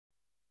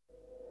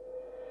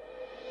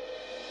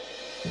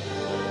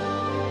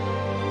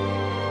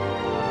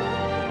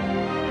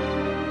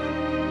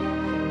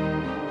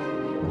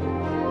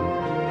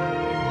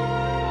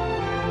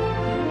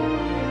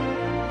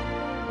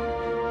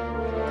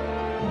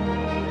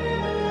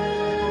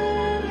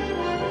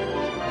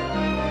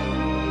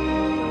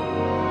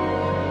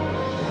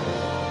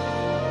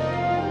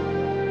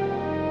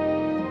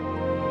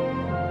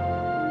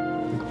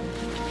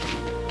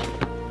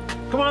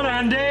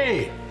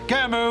Andy,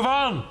 get a move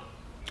on.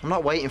 I'm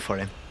not waiting for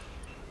him.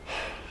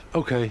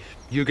 OK,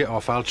 you get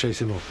off. I'll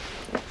chase him up.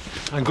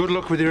 And good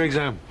luck with your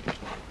exam.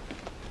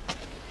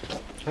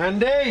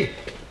 Andy!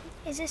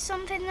 Is there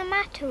something the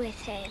matter with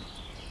him?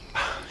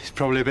 He's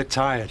probably a bit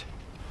tired.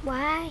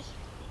 Why?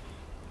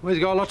 Well,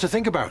 he's got a lot to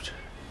think about.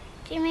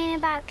 Do you mean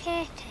about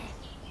Katie?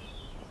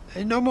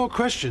 Hey, no more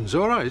questions,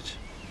 all right?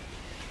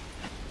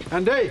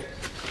 Andy!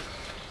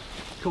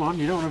 Come on,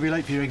 you don't want to be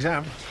late for your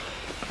exam.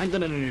 I ain't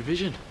done any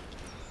revision.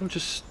 Well,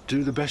 just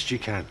do the best you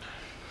can.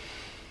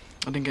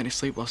 I didn't get any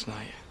sleep last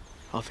night.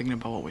 I was thinking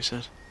about what we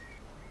said.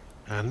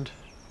 And?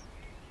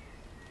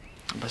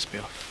 I best be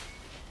off.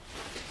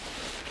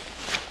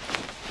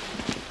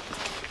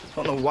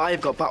 I don't know why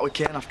you've got back with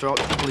Kane after all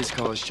the police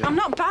calls, Jim. I'm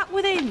not back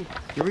with him.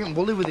 You were eating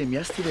woolly with him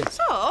yesterday.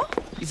 So?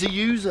 He's a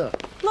user.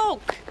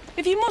 Look,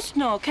 if you must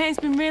know, Kane's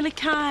been really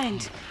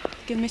kind.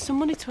 Give me some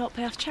money to help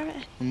pay off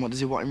charity. And what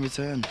does he want in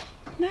return?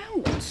 Now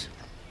what?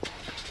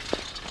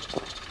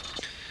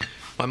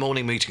 My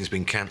morning meeting's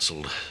been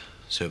cancelled,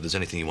 so if there's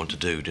anything you want to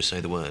do, just say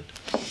the word.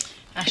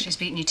 Ashley's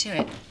beaten you to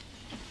it.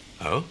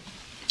 Oh?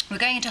 We're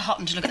going into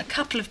Hotton to look at a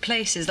couple of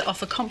places that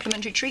offer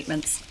complimentary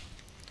treatments.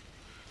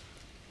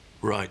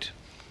 Right.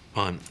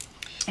 Fine.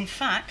 In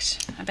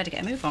fact, I'd better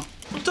get a move on.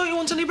 Well, don't you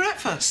want any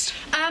breakfast?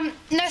 No,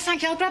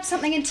 thank you. I'll grab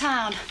something in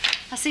town.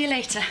 I'll see you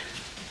later.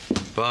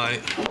 Bye.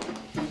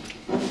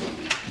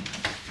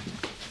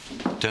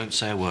 Don't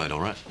say a word, all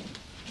right?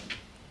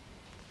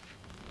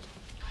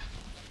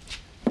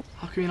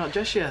 How come you're not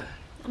dressed yet?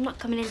 I'm not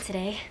coming in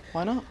today.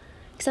 Why not?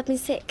 Because I've been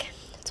sick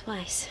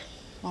twice.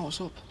 Oh, what's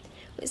up?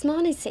 It's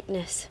morning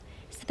sickness.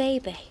 It's the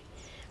baby.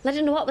 I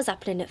didn't know what was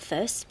happening at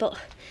first, but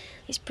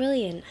it's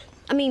brilliant.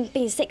 I mean,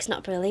 being sick's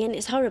not brilliant,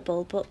 it's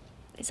horrible, but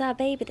it's our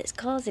baby that's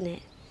causing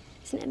it.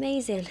 Isn't it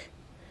amazing?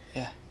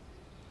 Yeah.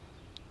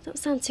 Don't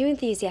sound too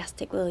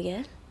enthusiastic, will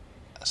you?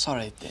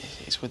 Sorry,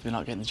 it's with me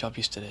not getting the job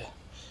yesterday.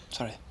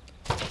 Sorry.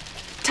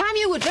 Time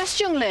you were dressed,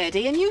 young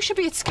lady, and you should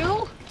be at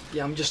school.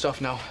 Yeah, I'm just off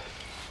now.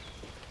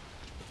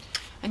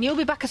 And you'll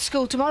be back at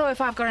school tomorrow if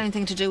I've got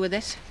anything to do with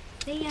it.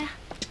 See ya.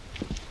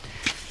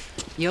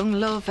 Young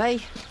love, eh?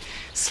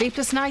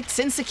 Sleepless nights,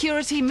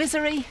 insecurity,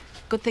 misery.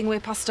 Good thing we're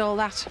past all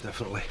that.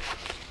 Definitely.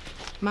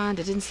 Mind,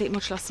 I didn't sleep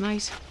much last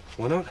night.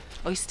 Why not?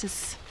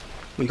 Oysters.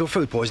 Well, you got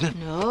food poisoning?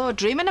 No,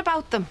 dreaming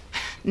about them.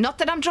 Not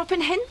that I'm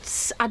dropping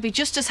hints. I'd be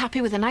just as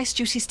happy with a nice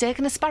juicy steak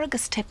and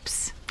asparagus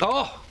tips.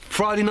 Oh,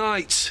 Friday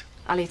night.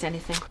 I'll eat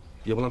anything.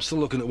 Yeah, well, I'm still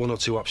looking at one or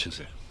two options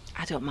here.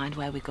 I don't mind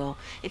where we go.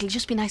 It'll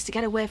just be nice to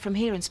get away from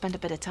here and spend a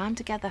bit of time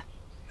together.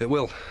 It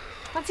will.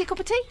 Fancy a cup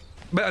of tea?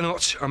 Better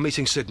not. I'm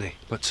meeting Sydney,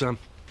 but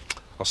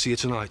I'll see you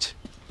tonight.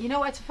 You know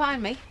where to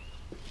find me.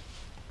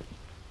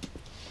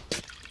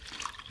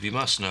 You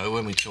must know,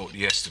 when we talked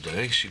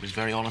yesterday, she was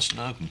very honest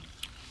and open.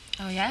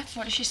 Oh, yeah?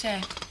 What did she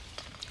say?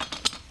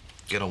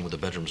 Get on with the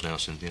bedrooms now,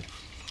 Cynthia.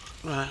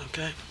 Right,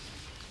 OK.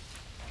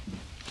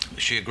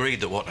 She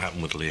agreed that what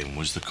happened with Liam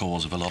was the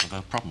cause of a lot of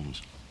her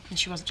problems. And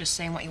she wasn't just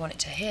saying what you wanted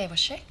to hear, was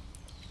she?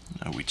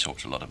 No, we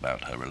talked a lot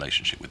about her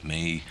relationship with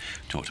me,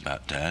 talked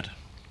about Dad.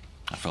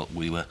 I felt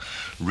we were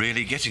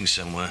really getting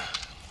somewhere.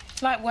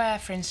 Like where,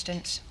 for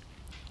instance?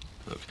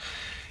 Look,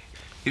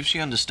 if she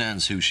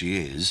understands who she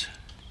is,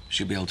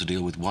 she'll be able to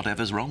deal with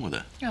whatever's wrong with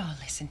her. Oh,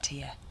 listen to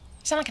you.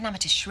 You sound like an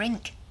amateur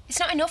shrink. It's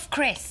not enough,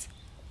 Chris.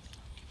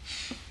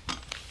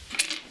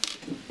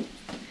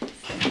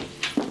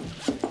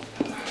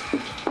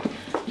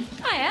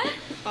 Hiya.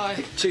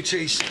 Hi. 2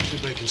 teas, 2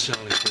 bacon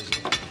salads,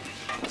 please.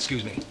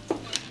 Excuse me.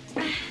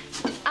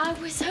 I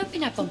was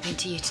hoping I'd bump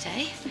into you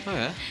today. Oh,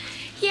 yeah?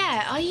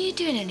 Yeah, are you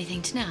doing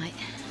anything tonight?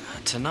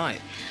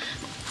 Tonight?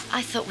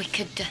 I thought we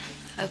could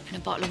open a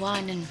bottle of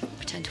wine and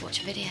pretend to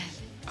watch a video.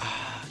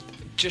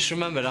 Just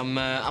remembered, I'm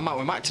out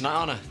with Mac tonight,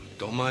 aren't I?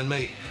 Don't mind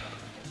me.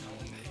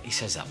 He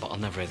says that, but I'll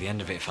never hear the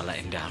end of it if I let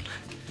him down.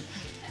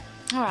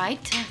 All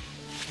right.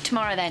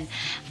 Tomorrow then.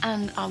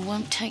 And I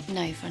won't take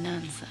no for an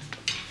answer.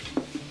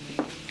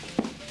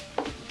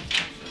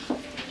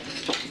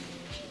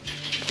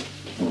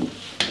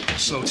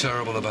 So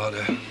terrible about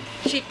her.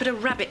 Cheap bit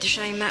of rabbit to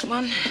shame, that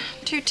one.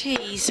 2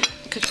 teas.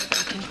 Could be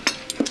back in.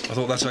 I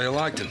thought that's how you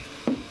liked him.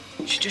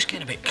 She's just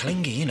getting a bit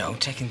clingy, you know,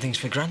 taking things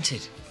for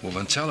granted. Well,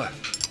 then tell her.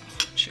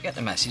 She'll get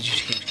the message if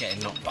she keeps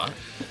getting knocked back.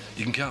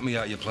 You can count me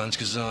out of your plans,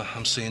 because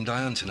I'm seeing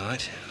Diane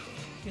tonight.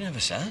 You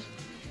never said.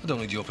 I don't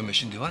need your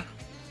permission, do I?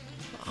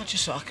 I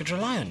just thought I could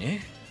rely on you.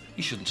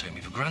 You shouldn't take me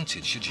for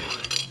granted, should you?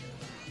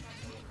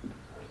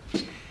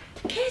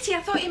 Katie, I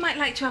thought you might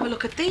like to have a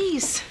look at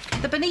these.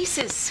 The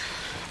Benices.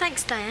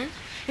 Thanks, Diane.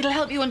 It'll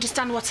help you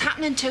understand what's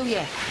happening to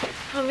you.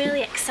 I'm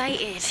really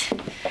excited.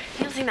 You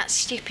don't think that's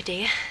stupid, do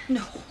you?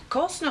 No, of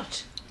course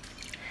not.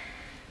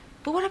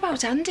 But what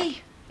about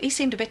Andy? He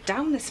seemed a bit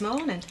down this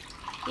morning.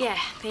 Yeah,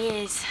 he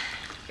is.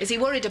 Is he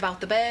worried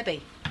about the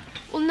baby?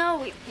 Well,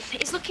 no,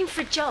 he's looking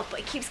for a job, but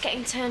he keeps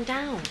getting turned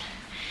down.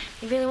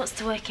 He really wants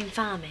to work in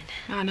farming.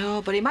 I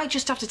know, but he might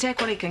just have to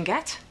take what he can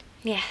get.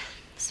 Yeah,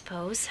 I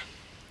suppose.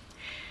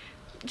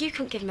 You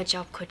couldn't give him a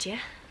job, could you?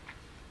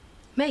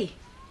 Me?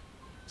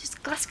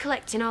 Just glass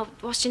collecting or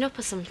washing up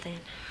or something.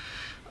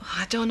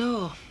 I don't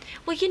know.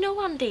 Well, you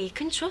know, Andy, you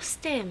can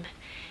trust him.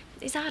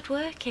 He's hard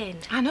working.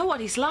 I know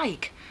what he's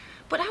like.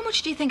 But how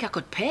much do you think I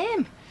could pay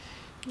him?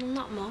 Well,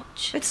 not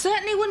much. It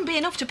certainly wouldn't be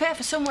enough to pay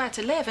for somewhere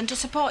to live and to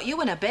support you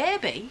and a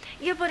baby.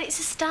 Yeah, but it's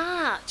a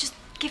start. Just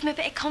give him a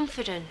bit of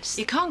confidence.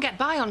 You can't get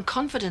by on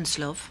confidence,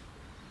 love.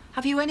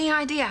 Have you any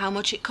idea how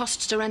much it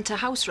costs to rent a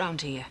house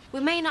round here? We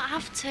may not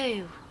have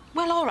to.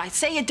 Well, all right,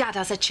 say your dad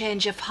has a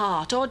change of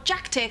heart or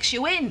Jack takes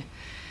you in.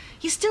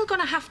 You're still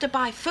going to have to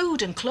buy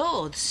food and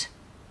clothes.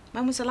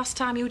 When was the last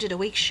time you did a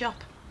week's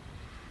shop?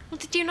 Well,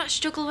 did you not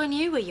struggle when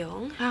you were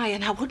young? Aye,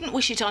 and I wouldn't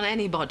wish it on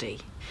anybody.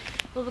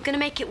 Well, we're going to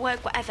make it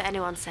work whatever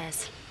anyone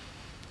says.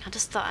 I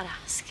just thought I'd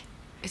ask.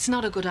 It's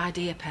not a good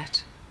idea,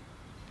 Pet.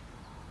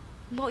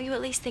 Won't you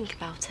at least think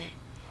about it?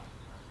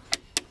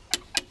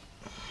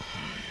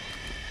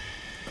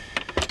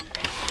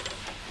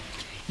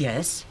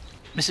 Yes?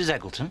 Mrs.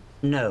 Eggleton?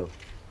 No.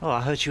 Oh,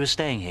 I heard you were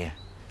staying here.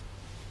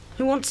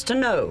 Who wants to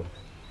know?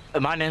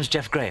 My name's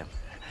Jeff Graham,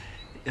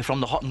 from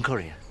the Hot and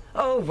Courier.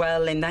 Oh,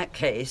 well, in that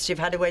case, you've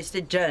had a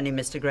wasted journey,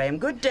 Mr. Graham.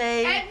 Good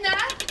day. Edna!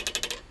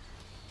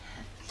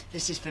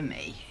 This is for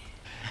me.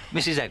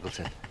 Mrs.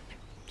 Eggleton.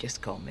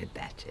 Just call me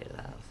Betty,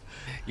 love.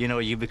 You know,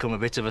 you become a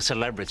bit of a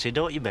celebrity,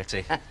 don't you,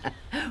 Betty?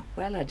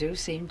 Well, I do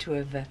seem to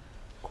have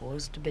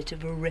caused a bit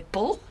of a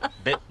ripple.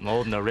 Bit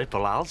more than a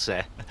ripple, I'll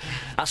say.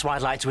 That's why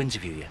I'd like to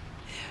interview you.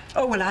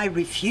 Oh, well, I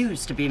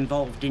refuse to be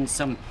involved in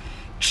some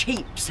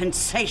cheap,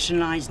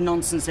 sensationalised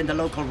nonsense in the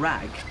local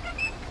rag.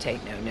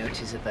 Take no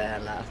notice of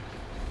her, love.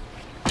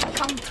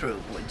 Come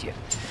through, would you?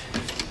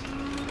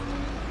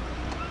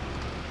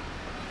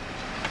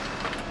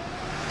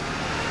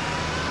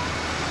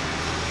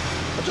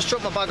 I'll just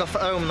drop my bag off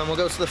at home and then we'll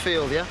go to the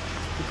field, yeah?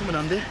 You coming,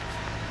 Andy?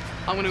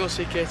 I'm going to go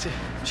see Katie.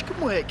 She can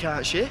wait,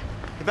 can't she?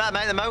 You better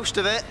make the most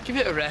of it. Give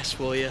it a rest,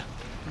 will you?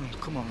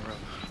 Come on, Rob.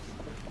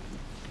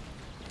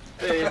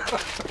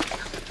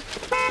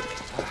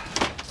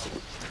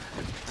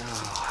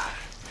 Oh,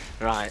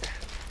 right.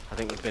 I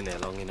think we've been here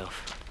long enough.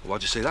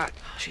 Why'd you say that?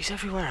 She's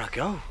everywhere I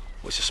go.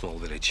 Well, it's a small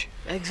village.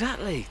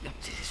 Exactly.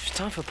 It's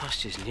time for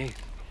pastures new.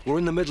 We're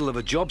in the middle of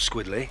a job,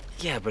 Squidley.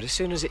 Yeah, but as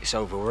soon as it's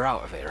over, we're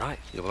out of it, right?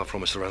 Yeah, well, I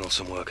promised Reynolds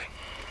some work.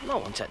 No,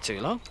 it won't take too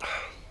long.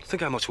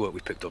 Think how much work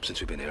we've picked up since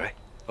we've been here, eh?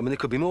 I mean, there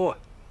could be more.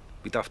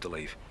 We'd have to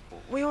leave.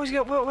 We always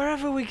get work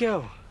wherever we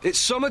go. It's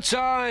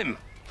summertime!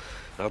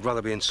 I'd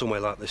rather be in somewhere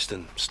like this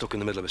than stuck in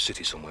the middle of a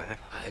city somewhere,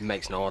 eh? It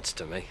makes no odds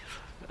to me.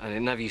 And it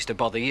never used to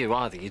bother you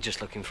either. You're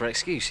just looking for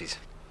excuses.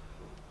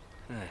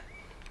 Yeah.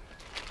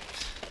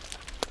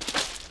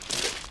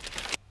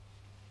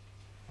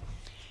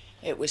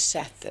 It was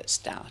Seth that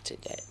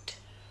started it.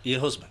 Your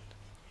husband?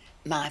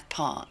 My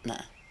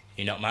partner.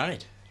 You're not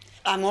married?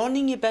 I'm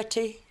warning you,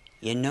 Betty.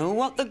 You know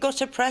what the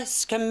gutter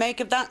press can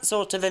make of that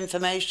sort of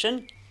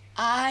information.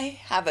 I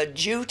have a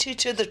duty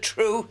to the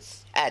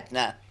truth,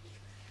 Edna.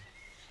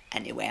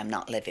 Anyway, I'm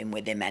not living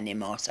with him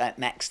anymore, so it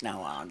makes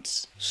no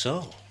odds.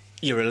 So,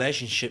 your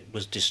relationship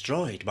was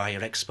destroyed by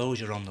your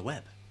exposure on the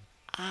web?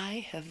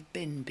 I have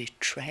been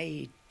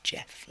betrayed,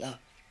 Jeff, love.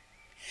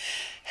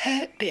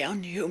 Hurt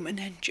beyond human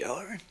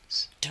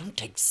endurance.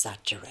 Don't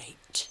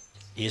exaggerate.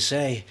 You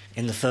say,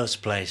 in the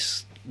first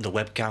place, the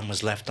webcam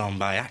was left on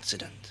by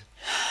accident?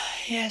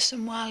 Yes,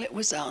 and while it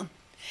was on,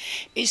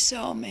 he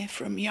saw me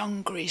from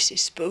yon greasy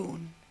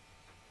spoon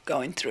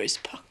going through his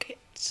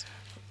pockets.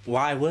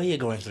 Why were you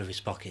going through his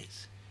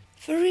pockets?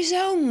 For his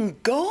own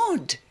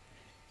good.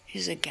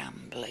 He's a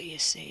gambler, you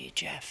see,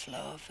 Jeff,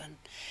 love, and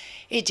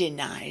he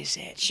denies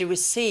it. She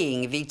was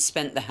seeing if he'd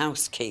spent the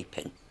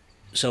housekeeping.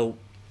 So,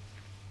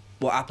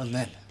 what happened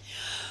then?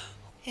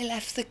 He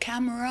left the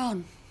camera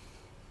on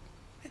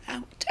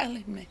without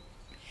telling me.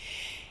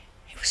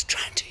 He was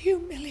trying to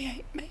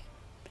humiliate me.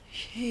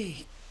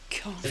 He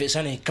can't. If it's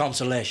any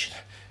consolation,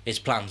 his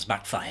plans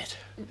backfired.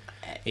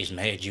 He's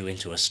made you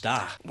into a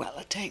star. Well,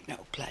 I take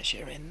no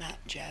pleasure in that,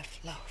 Jeff,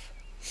 love.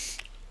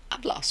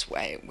 I've lost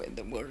weight with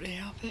the worry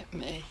of it,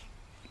 me.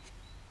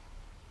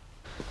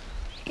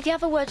 If you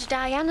have a word to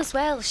Diane as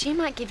well, she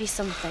might give you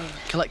something.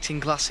 Collecting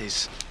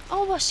glasses.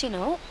 Or washing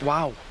up.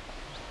 Wow.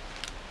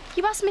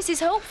 You asked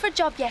Mrs. Hope for a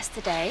job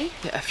yesterday.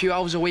 Yeah, a few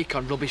hours a week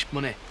on rubbish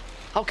money.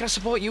 How can I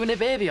support you and a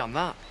baby on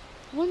that?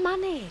 We'll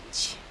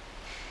manage.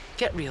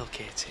 Get real,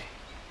 Katie.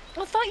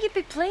 I thought you'd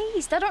be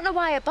pleased. I don't know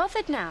why I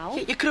bothered now.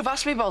 You could have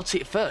asked me about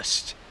it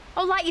first.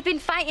 Oh, like you've been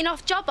fighting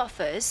off job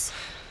offers?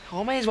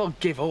 I may as well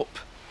give up.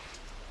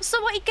 So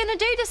what are you going to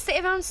do, just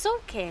sit around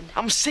sulking?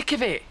 I'm sick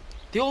of it.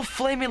 The old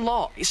flaming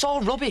lot. It's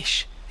all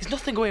rubbish. There's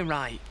nothing going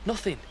right.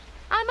 Nothing.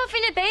 I'm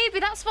having a baby,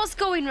 that's what's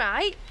going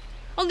right.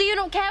 Only you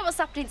don't care what's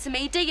happening to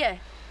me, do you?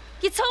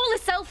 You're totally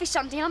selfish,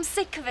 Andy. I'm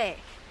sick of it.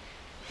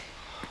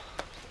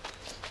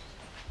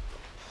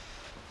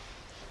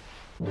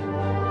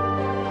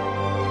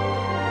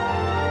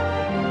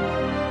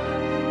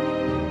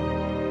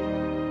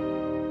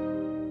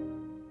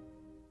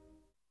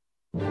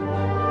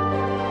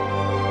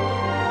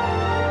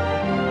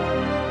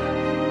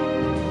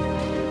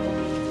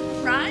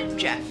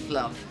 Jeff,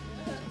 love.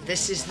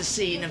 This is the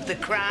scene of the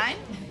crime.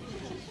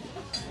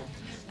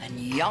 And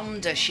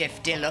yonder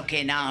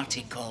shifty-looking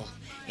article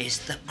is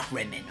the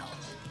criminal.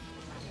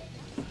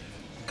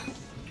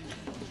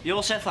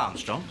 You're Seth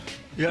Armstrong?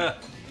 Yeah.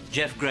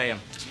 Jeff Graham,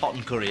 Hot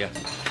Courier.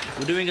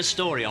 We're doing a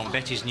story on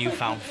Betty's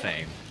newfound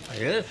fame.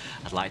 Yeah?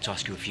 I'd like to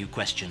ask you a few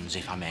questions,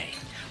 if I may.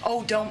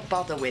 Oh, don't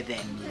bother with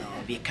him,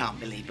 love. You can't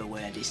believe a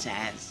word he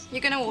says.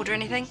 You going to order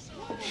anything?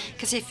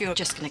 Because if you're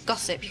just going to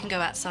gossip, you can go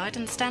outside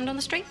and stand on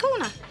the street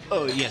corner.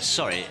 Oh, yes,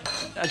 sorry.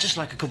 I'd just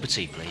like a cup of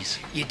tea, please.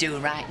 You do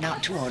right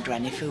not to order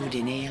any food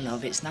in here,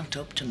 love. It's not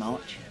up to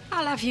much.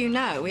 I'll have you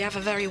know, we have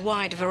a very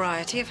wide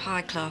variety of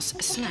high-class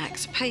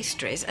snacks,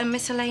 pastries and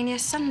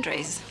miscellaneous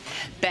sundries.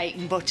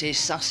 Bacon butties,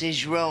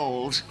 sausage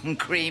rolls and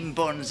cream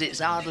buns. It's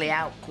hardly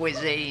out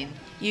cuisine.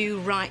 You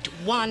write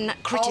one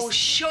Oh,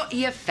 shut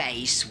your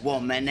face,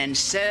 woman, and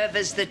serve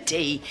us the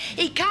tea.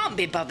 He can't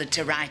be bothered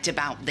to write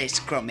about this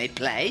crummy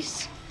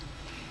place.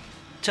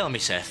 Tell me,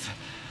 Seth,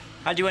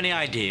 had you any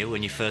idea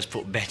when you first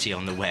put Betty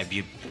on the web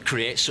you'd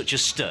create such a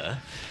stir?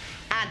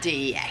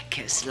 Addy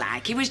Eckers,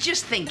 like. He was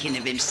just thinking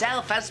of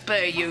himself, as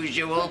per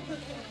usual.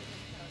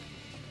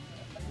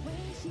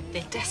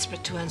 They're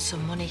desperate to earn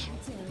some money.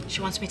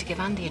 She wants me to give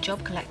Andy a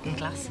job collecting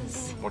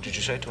glasses. What did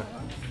you say to her?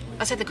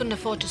 I said they couldn't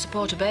afford to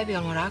support a baby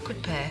on what I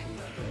could pay.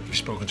 Have you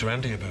spoken to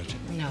Andy about it?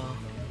 No.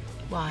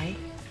 Why?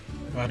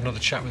 I had another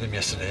chat with him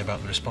yesterday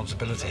about the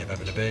responsibility of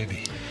having a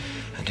baby.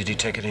 And did he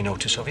take any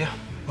notice of you?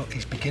 Well,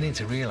 he's beginning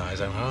to realise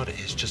how hard it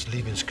is just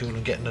leaving school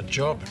and getting a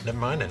job, never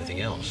mind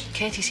anything else.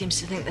 Katie seems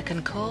to think they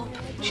can cope.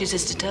 She's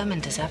as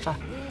determined as ever.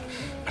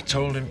 I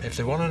told him if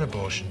they want an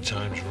abortion,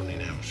 time's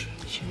running out.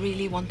 She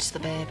really wants the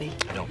baby.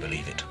 I don't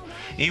believe it.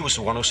 He was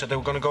the one who said they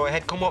were going to go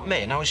ahead come what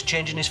may. Now he's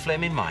changing his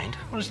flaming mind.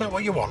 Well, is that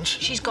what you want?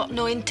 She's got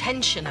no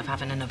intention of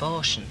having an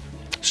abortion.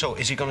 So,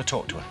 is he going to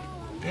talk to her?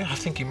 Yeah, I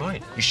think he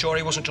might. You sure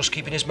he wasn't just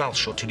keeping his mouth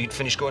shut till he'd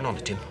finished going on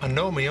at him? I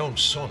know my own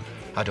son.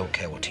 I don't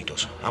care what he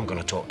does. I'm going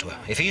to talk to her.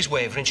 If he's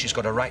wavering, she's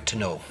got a right to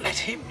know. Let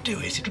him do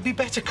it. It'll be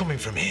better coming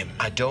from him.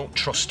 I don't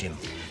trust him.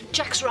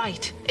 Jack's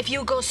right. If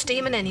you go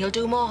steaming in, he'll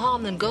do more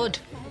harm than good.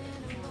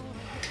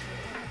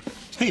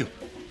 Hey,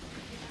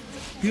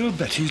 your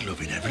Betty's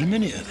loving every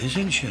minute of this,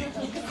 isn't she?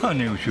 I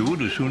knew she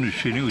would as soon as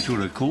she knew it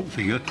was a cult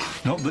figure.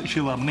 Not that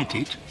she'll admit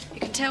it. You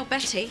can tell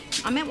Betty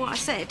I meant what I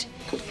said.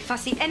 If I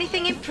see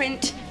anything in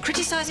print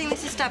criticising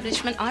this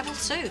establishment, I will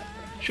sue.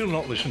 She'll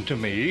not listen to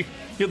me.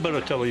 You'd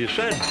better tell her you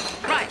said.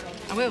 Right,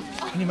 I will.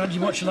 Can you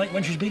imagine what she's like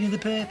when she's been in the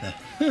paper?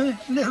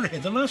 Nearly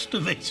the last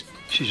of it.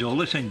 She's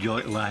always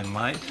enjoyed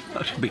limelight.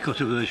 That's because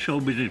of her show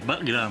business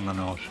background, I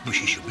know. But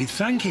she should be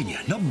thanking you,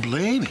 not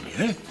blaming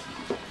you.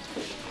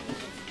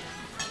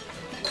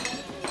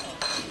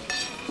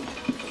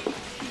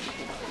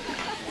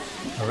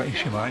 I reckon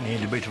she might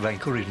need a bit of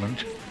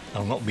encouragement.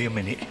 I'll not be a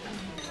minute.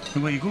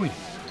 And where are you going?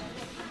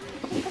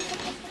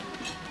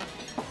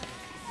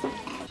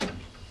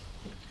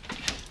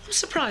 I'm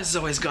surprised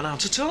Zoe's gone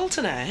out at all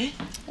today.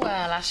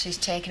 Well, Ashley's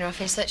taken her off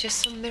in search of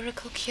some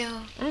miracle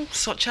cure.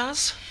 Such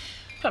as?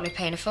 Probably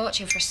paying a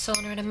fortune for a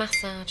sauna and a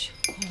massage.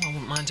 Oh, I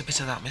wouldn't mind a bit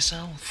of that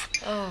myself.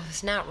 Oh,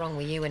 there's nought wrong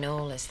with you and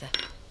all, is there?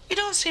 You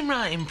don't seem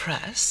right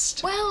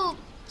impressed. Well,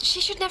 she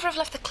should never have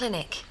left the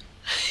clinic.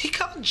 You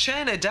can't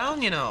chain her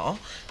down, you know.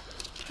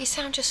 You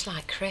sound just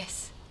like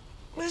Chris.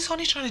 Well, he's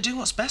only trying to do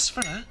what's best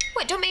for her.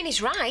 Well, it don't mean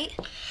he's right.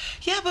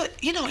 Yeah,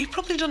 but, you know, he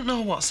probably doesn't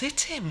know what's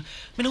hit him.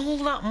 I mean, all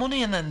that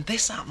money and then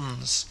this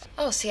happens.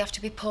 Oh, so you have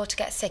to be poor to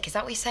get sick, is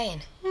that what you're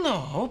saying?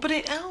 No, but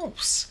it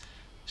helps.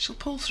 She'll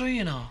pull through,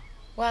 you know.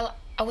 Well,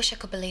 I wish I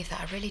could believe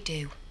that, I really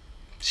do.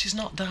 She's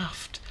not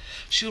daft.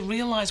 She'll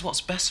realise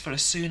what's best for her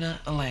sooner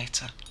or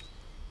later.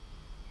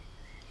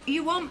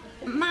 You want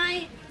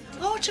my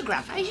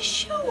autograph? Are you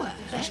sure?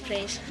 Yes,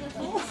 please.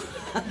 Oh.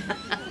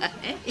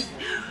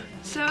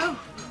 So,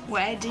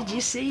 where did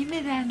you see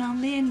me then?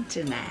 On the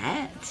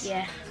internet?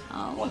 Yeah.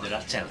 Oh. What did I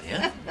tell you?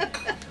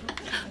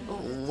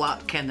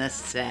 What can I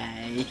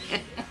say?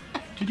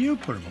 Did you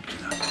put him up to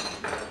that?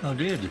 I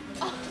did.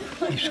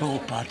 It's all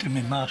part of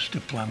my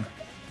master plan.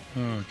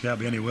 Oh, it can't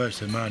be any worse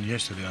than mine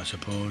yesterday, I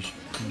suppose.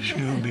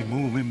 She'll be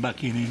moving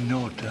back in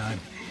no time.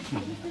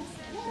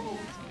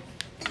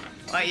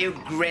 What are you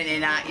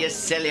grinning at, you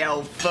silly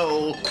old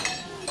fool?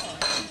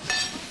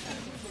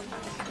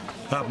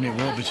 Happening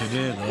it won't be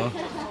today, though.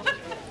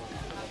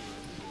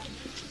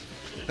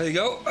 There you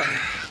go.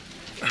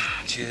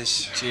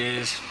 Cheers.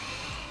 Cheers.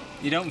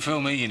 You don't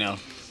fool me, you know.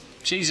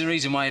 She's the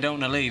reason why you don't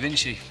want to leave, isn't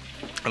she?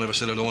 I never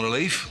said I don't want to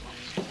leave.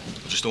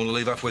 I just don't want to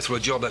leave halfway through a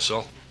job, that's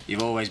all.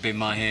 You've always been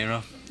my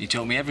hero. You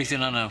taught me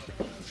everything I know.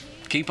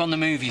 Keep on the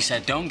move, you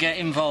said. Don't get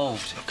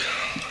involved. Look,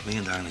 me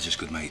and Dan are just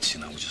good mates,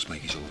 you know. We just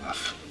make each other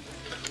laugh.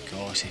 Of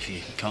course, if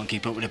you can't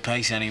keep up with the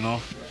pace anymore.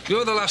 You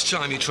know the last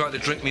time you tried to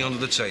drink me under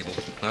the table?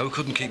 Now, who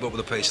couldn't keep up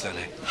with the pace then,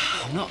 eh?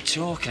 I'm not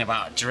talking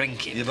about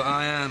drinking. Yeah, but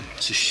I am.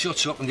 So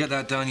shut up and get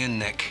that down your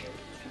neck.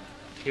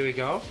 Here we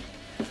go.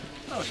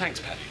 Oh, thanks,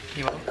 Paddy.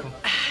 You're welcome.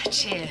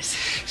 Cheers.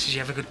 Did you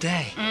have a good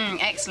day?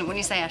 Excellent. What do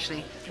you say,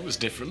 Ashley? It was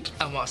different.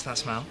 And what's that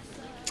smell?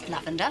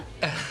 Lavender.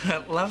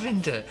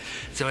 Lavender.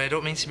 So I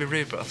don't mean to be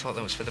rude, but I thought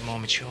that was for the more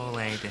mature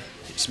lady.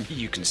 It's me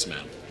you can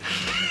smell.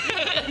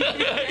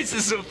 Is there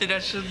something I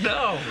should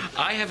know?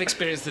 I have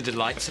experienced the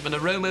delights of an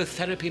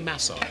aromatherapy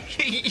massage.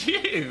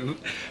 You?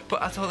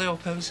 But I thought the whole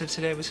purpose of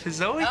today was for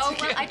Zoe Oh,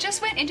 to well, get... I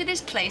just went into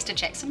this place to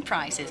check some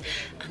prices,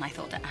 and I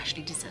thought that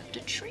Ashley deserved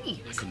a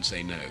treat. I couldn't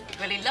say no.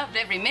 Well, he loved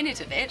every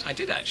minute of it. I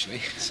did, actually.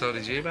 So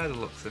did you, by the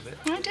looks of it.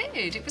 I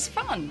did. It was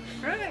fun.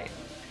 Right.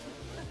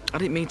 I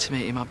didn't mean to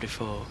make him mad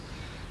before.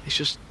 It's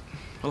just...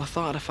 Well, I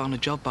thought I'd have found a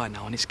job by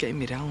now, and it's getting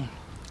me down.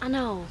 I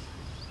know.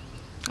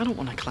 I don't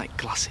want to collect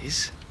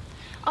glasses.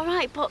 All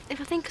right, but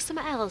if I think of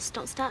something else,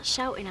 don't start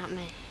shouting at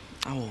me.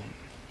 I won't.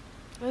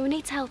 Well, we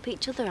need to help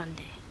each other,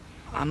 Andy.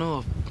 I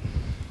know.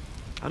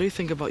 I do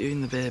think about you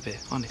and the baby,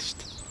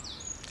 honest.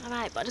 All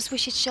right, but I just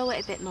wish you'd show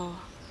it a bit more.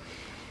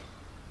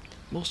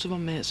 Most of my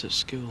mates at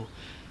school,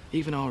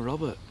 even our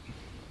Robert,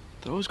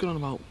 they're always going on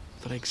about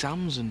their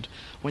exams and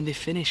when they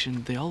finish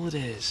and the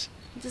holidays.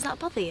 Does that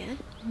bother you?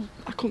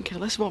 I couldn't care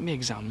less about my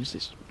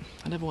exams.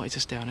 I never wanted to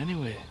stay on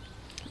anyway.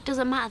 It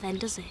doesn't matter then,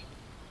 does it?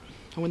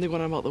 And when they go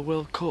on about the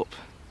World Cup,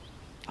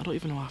 I don't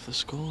even know half the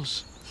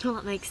scores. Well,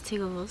 that makes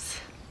two of us.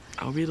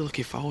 I'm really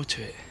looking forward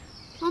to it.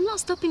 Well, I'm not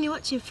stopping you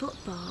watching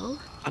football.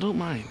 I don't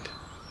mind.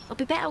 It'll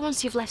be better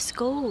once you've left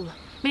school.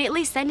 I mean, at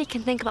least then you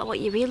can think about what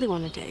you really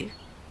want to do.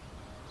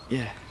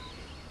 Yeah.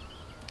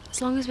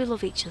 As long as we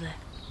love each other.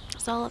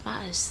 That's all that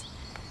matters.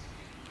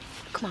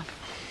 Come on.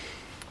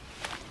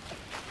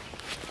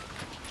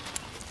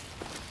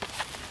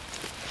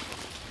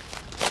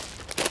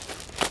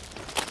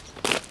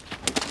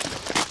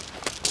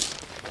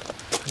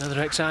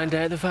 Another exciting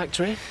day at the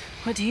factory.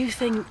 What do you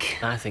think?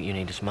 I think you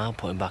need a smile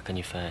putting back on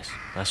your face.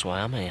 That's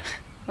why I'm here.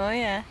 Oh,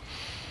 yeah?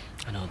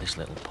 I know this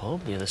little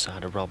pub the other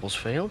side of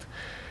Robblesfield.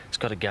 It's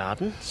got a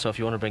garden, so if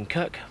you want to bring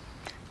Kirk...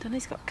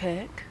 Donny's got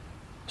Kirk.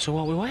 So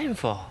what are we waiting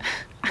for?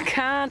 I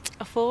can't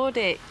afford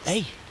it.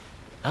 Hey,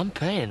 I'm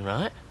paying,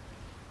 right?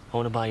 I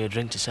want to buy you a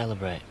drink to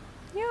celebrate.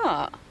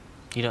 Yeah.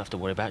 You don't have to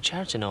worry about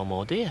charity no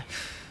more, do you?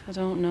 I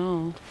don't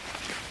know.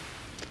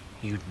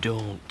 You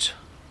don't.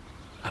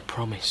 I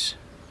promise.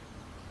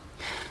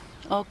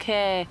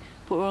 OK,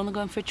 but we're only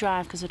going for a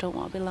drive because I don't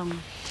want to be long.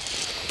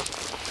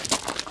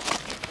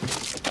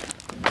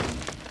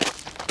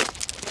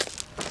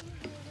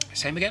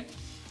 Same again?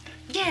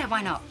 Yeah,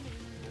 why not?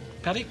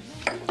 Paddy?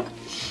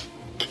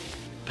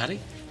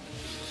 Paddy?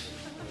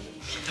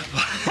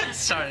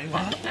 Sorry,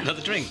 what?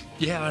 Another drink?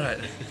 Yeah, all right.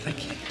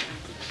 Thank you.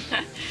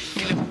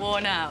 You look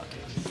worn out.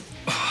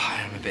 Oh,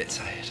 I am a bit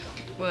tired.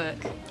 Work.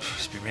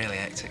 It's been really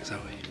hectic, Zoe.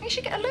 You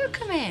should get a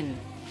locum in.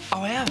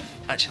 Oh, I have.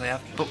 Actually,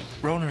 I've booked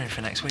Rona in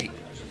for next week.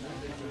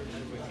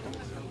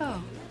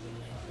 Oh.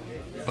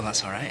 Well,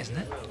 that's all right, isn't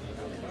it?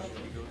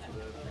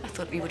 I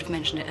thought you would have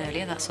mentioned it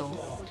earlier, that's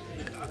all.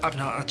 I've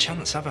not had a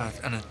chance, have I?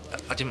 And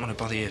I didn't want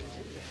to bother you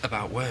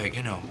about work,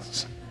 you know.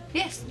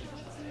 Yes.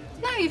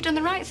 No, you've done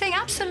the right thing,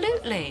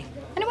 absolutely.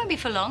 And it won't be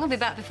for long. I'll be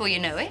back before you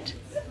know it.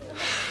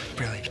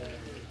 Brilliant.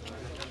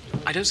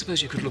 I don't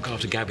suppose you could look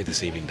after Gabby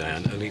this evening,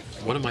 Diane. Only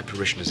one of my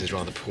parishioners is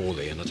rather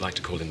poorly, and I'd like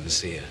to call in and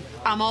see her.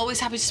 I'm always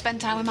happy to spend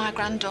time with my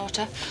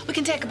granddaughter. We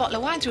can take a bottle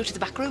of wine through to the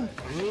back room.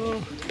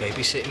 Oh,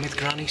 babysitting with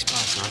Granny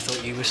Spice. I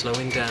thought you were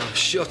slowing down.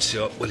 Shut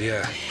up, will you?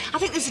 I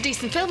think there's a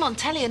decent film on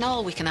telly and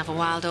all. We can have a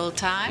wild old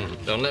time.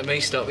 Don't let me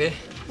stop you.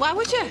 Why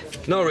would you?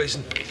 No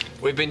reason.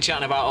 We've been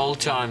chatting about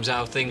old times,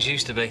 how things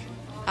used to be.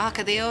 Ark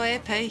of the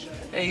OAP.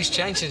 He's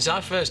changed since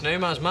I first knew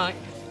him as Mike.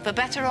 For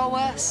better or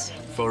worse?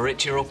 For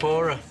richer or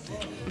poorer.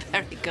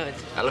 Very good.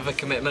 Hell of a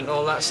commitment,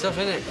 all that stuff,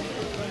 innit?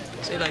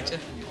 See you later.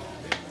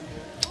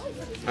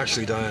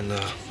 Actually, Diane,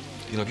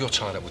 you know, if you're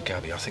tied up with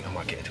Gabby, I think I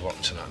might get into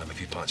Otten tonight and have a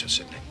few pints with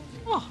Sydney.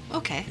 Oh,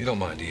 OK. You don't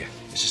mind, do you?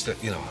 It's just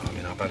that, you know, I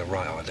mean, I've had a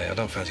right hard day. I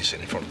don't fancy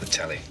sitting in front of the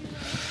telly.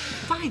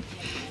 Fine.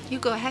 You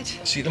go ahead.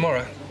 See you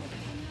tomorrow.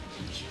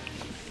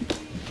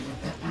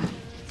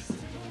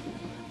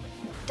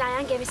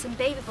 Diane gave me some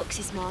baby books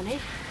this morning.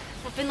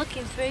 I've been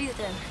looking through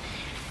them.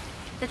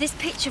 There's this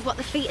picture of what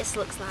the fetus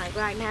looks like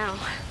right now.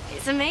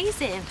 It's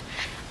amazing.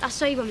 I'll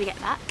show you when we get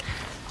back.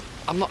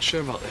 I'm not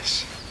sure about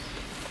this.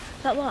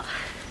 About what?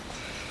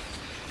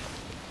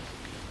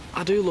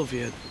 I do love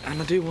you, and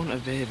I do want a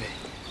baby.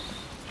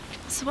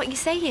 So what are you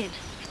saying?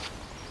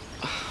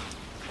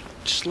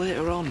 Just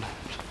later on,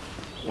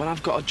 when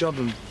I've got a job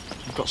and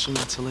I've got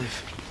somewhere to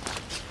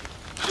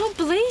live. I don't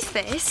believe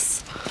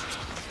this.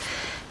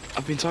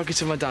 I've been talking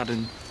to my dad,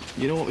 and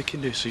you know what we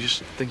can do, so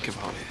just think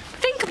about it.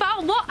 Think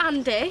about what,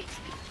 Andy?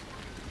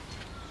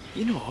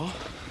 You know.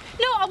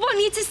 No, I want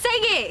you to say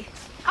it.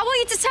 I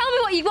want you to tell me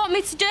what you want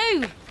me to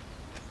do.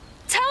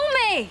 Tell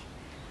me.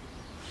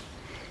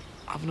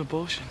 Have an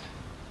abortion.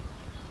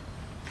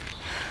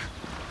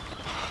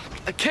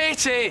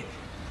 Katie!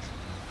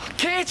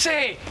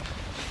 Katie!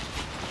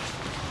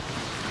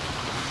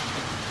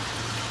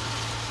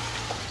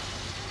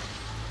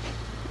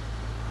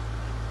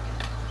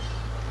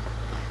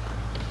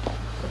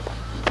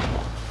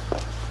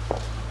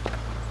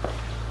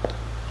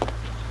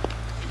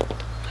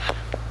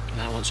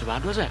 That wasn't so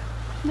bad, was it?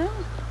 No,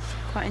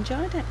 quite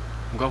enjoyed it.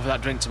 I'm going for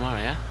that drink tomorrow,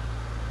 yeah?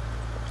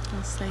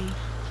 I'll see.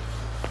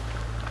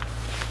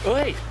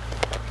 Wait!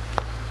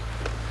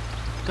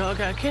 Don't I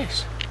get a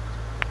kiss?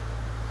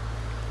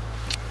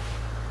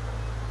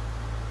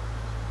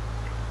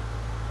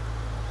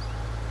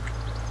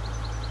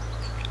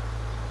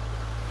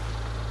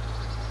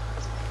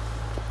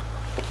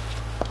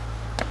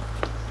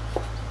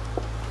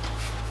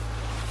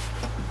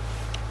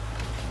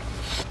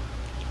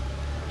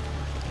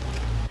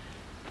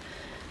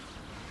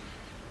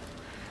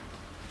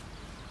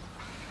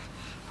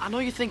 I know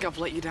you think I've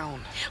let you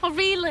down. Oh,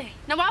 really?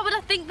 Now, why would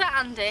I think that,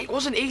 Andy? It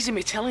wasn't easy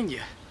me telling you.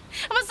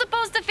 Am I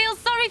supposed to feel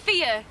sorry for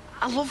you?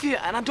 I love you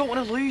and I don't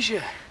want to lose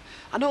you.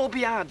 I know it'll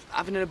be hard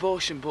having an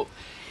abortion, but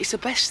it's the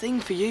best thing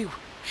for you.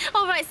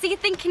 All right, so you're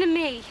thinking of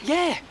me?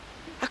 Yeah.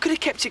 I could have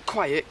kept it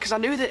quiet because I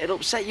knew that it'd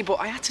upset you, but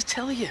I had to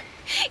tell you.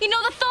 You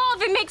know, the thought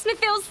of it makes me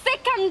feel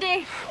sick,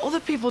 Andy. Other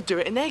people do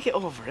it and they get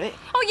over it.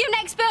 Oh, you're an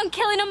expert on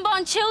killing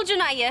unborn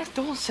children, are you?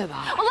 Don't say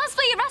that. Well, that's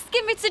what you're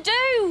asking me to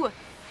do.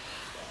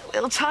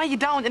 It'll tie you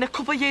down in a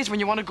couple of years when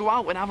you want to go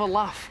out and have a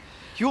laugh.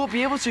 You won't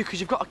be able to because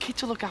you've got a kid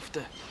to look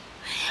after.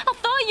 I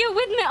thought you were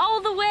with me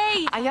all the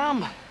way. I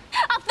am.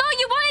 I thought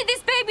you wanted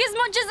this baby as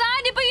much as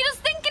I did, but you're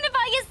just thinking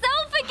about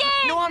yourself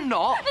again. No, I'm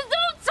not. Just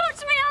don't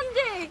touch me,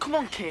 Andy. Come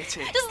on,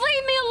 Katie. Just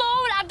leave me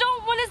alone. I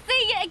don't want to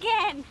see it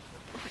again.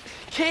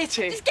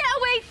 Katie. Just get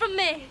away from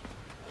me.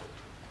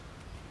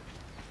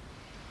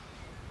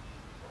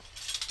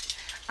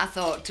 I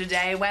thought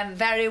today went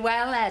very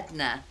well,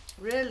 Edna.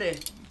 Really?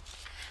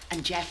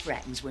 And Jeff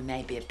reckons we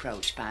may be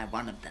approached by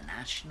one of the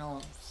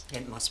nationals.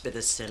 It must be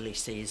the silly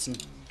season.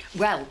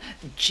 Well,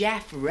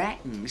 Jeff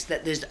reckons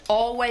that there's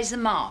always a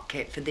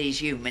market for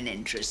these human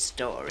interest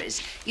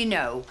stories. You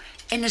know,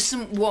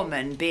 innocent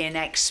woman being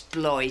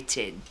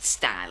exploited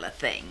style of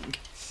thing.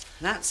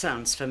 That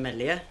sounds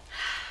familiar.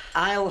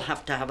 I'll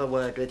have to have a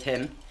word with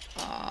him.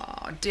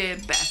 Oh, dear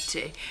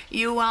Betty,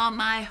 you are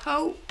my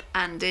hope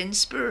and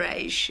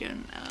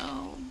inspiration.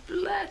 Oh,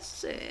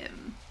 bless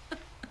him.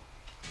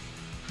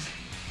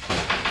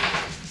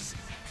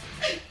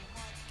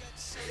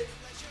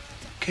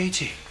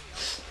 Katie,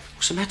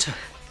 what's the matter?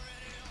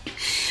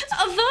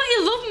 I thought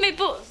he loved me,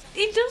 but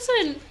he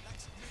doesn't.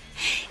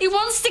 He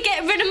wants to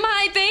get rid of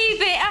my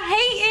baby. I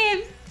hate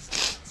him.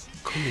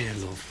 Come here,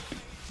 love.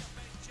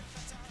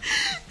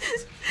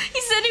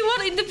 He said he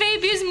wanted the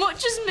baby as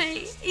much as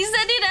me. He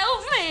said he'd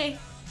help me.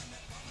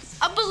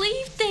 I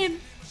believed him.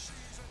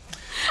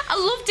 I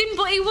loved him,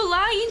 but he was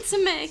lying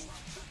to me.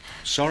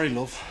 Sorry,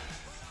 love.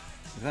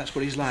 If that's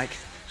what he's like,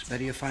 it's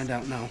better you find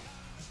out now.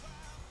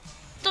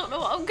 Don't know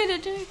what I'm gonna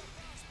do.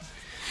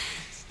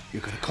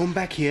 You're gonna come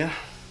back here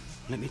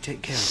and let me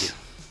take care of you.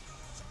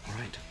 All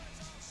right?